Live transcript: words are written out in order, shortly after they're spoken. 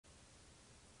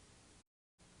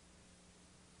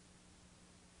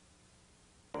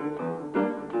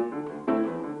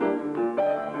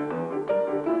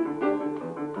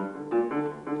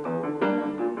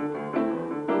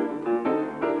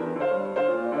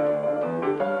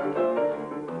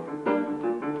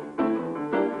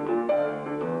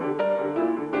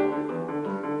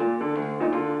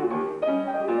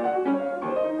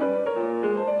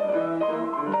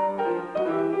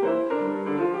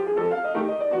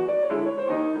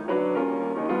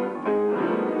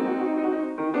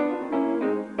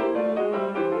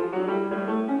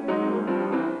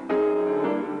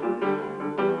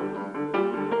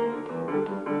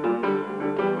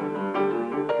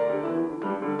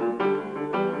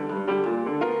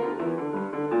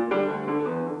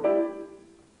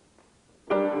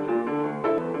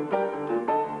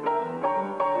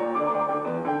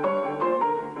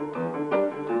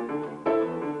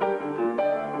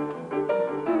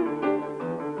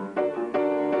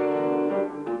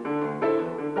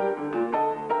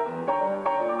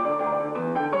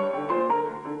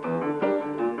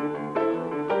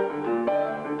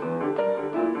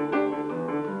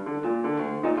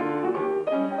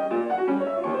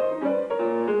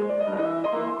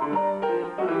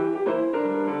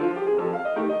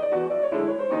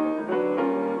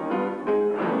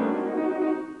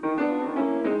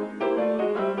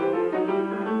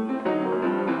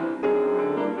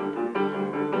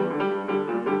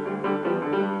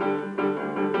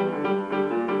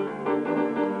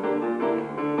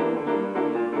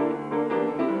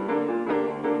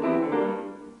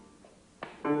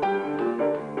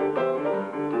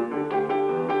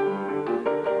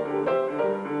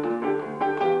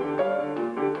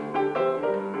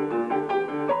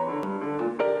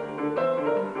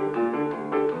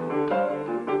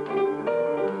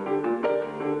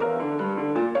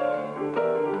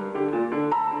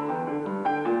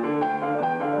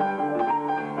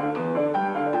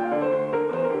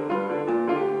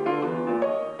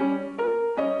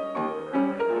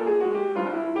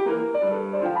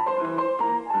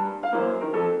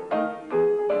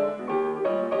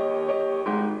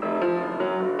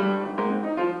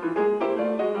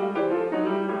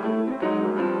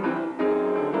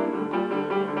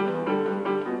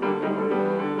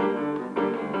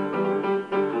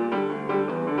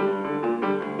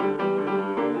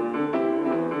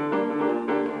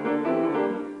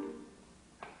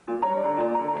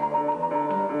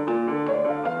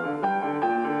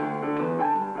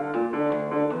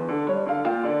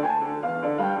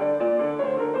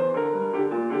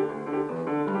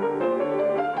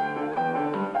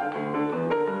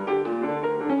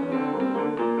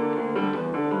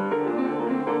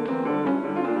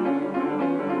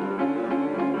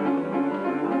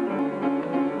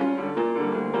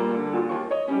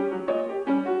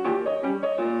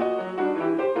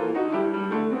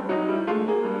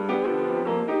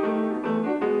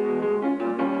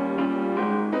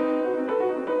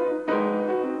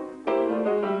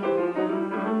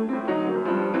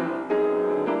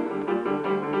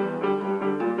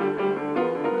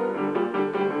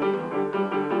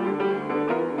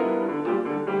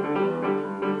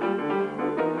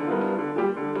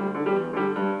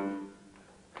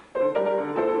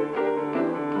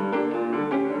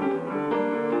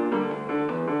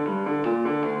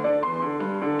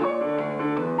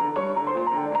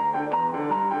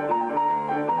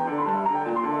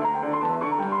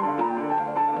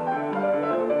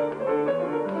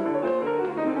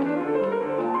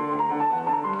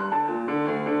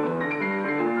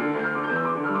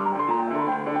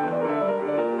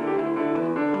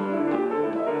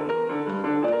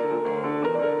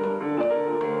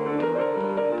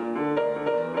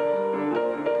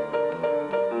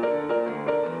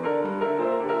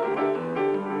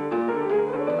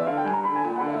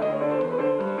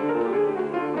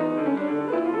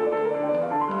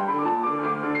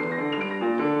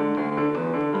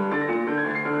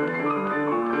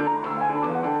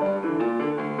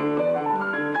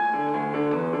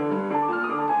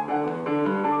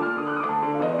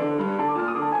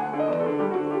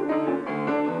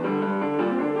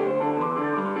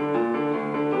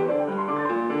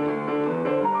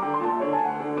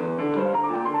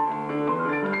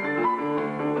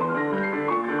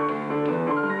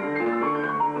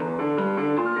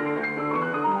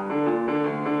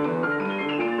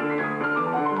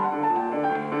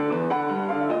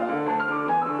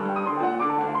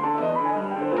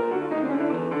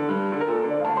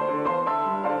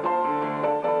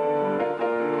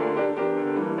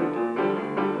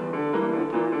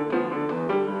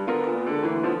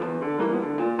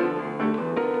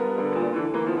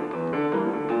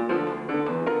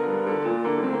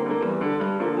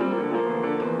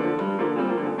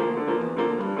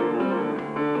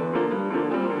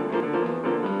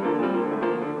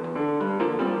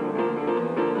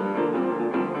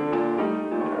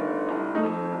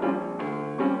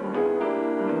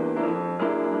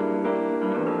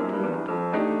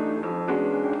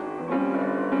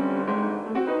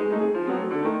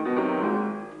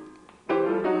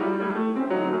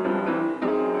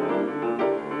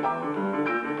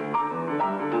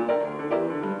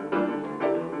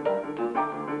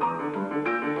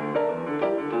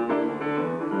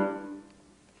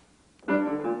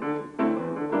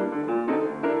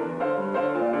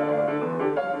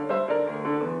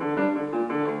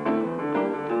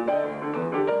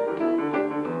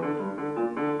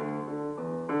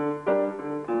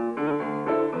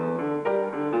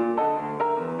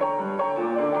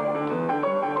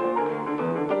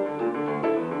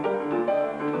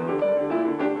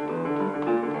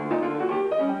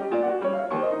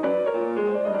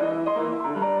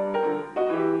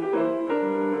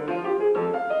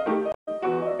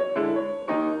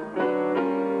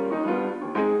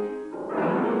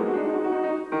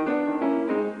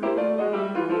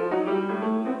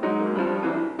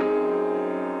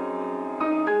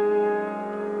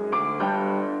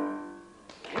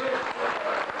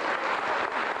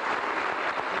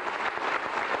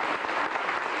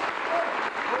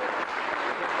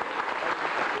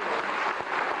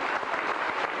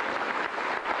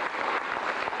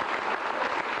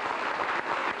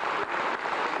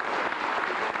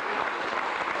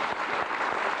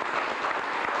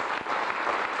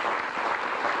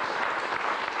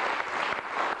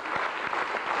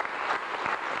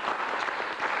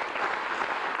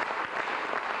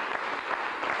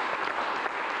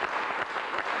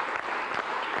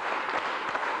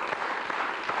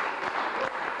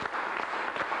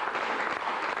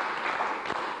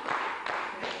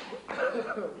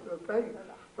Thank you.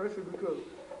 Mercy be good.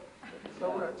 Thank you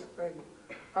so much. Thank you.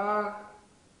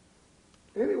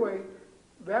 Anyway,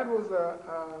 that was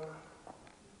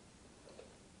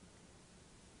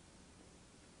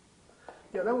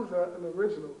an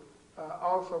original,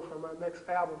 also from my next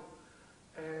album.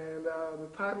 And the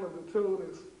title of the tune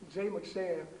is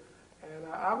McShann. And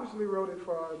I obviously wrote it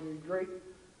for the great,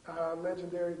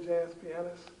 legendary jazz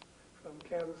pianist from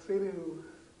Kansas City, who's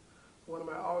one of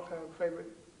my all-time favorite,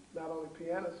 not only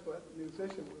pianists, but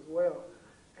musicians as well.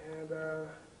 And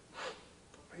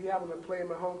he happened to play in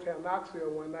my hometown,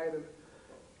 Knoxville, one night, and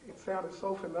it sounded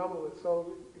so phenomenal and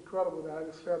so incredible that I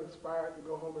just felt inspired to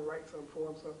go home and write something for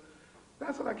him. So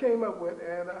that's what I came up with,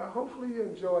 and hopefully you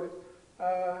enjoyed it.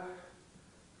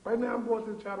 Right now I'm going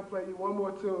to try to play you one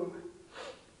more tune,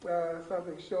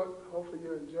 something short, hopefully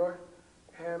you enjoy.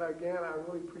 And again, I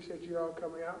really appreciate you all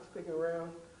coming out, sticking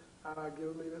around,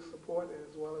 giving me this support,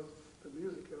 as well as the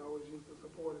music can always use the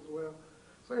support as well.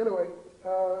 So anyway,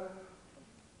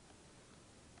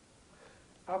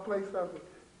 I'll play something.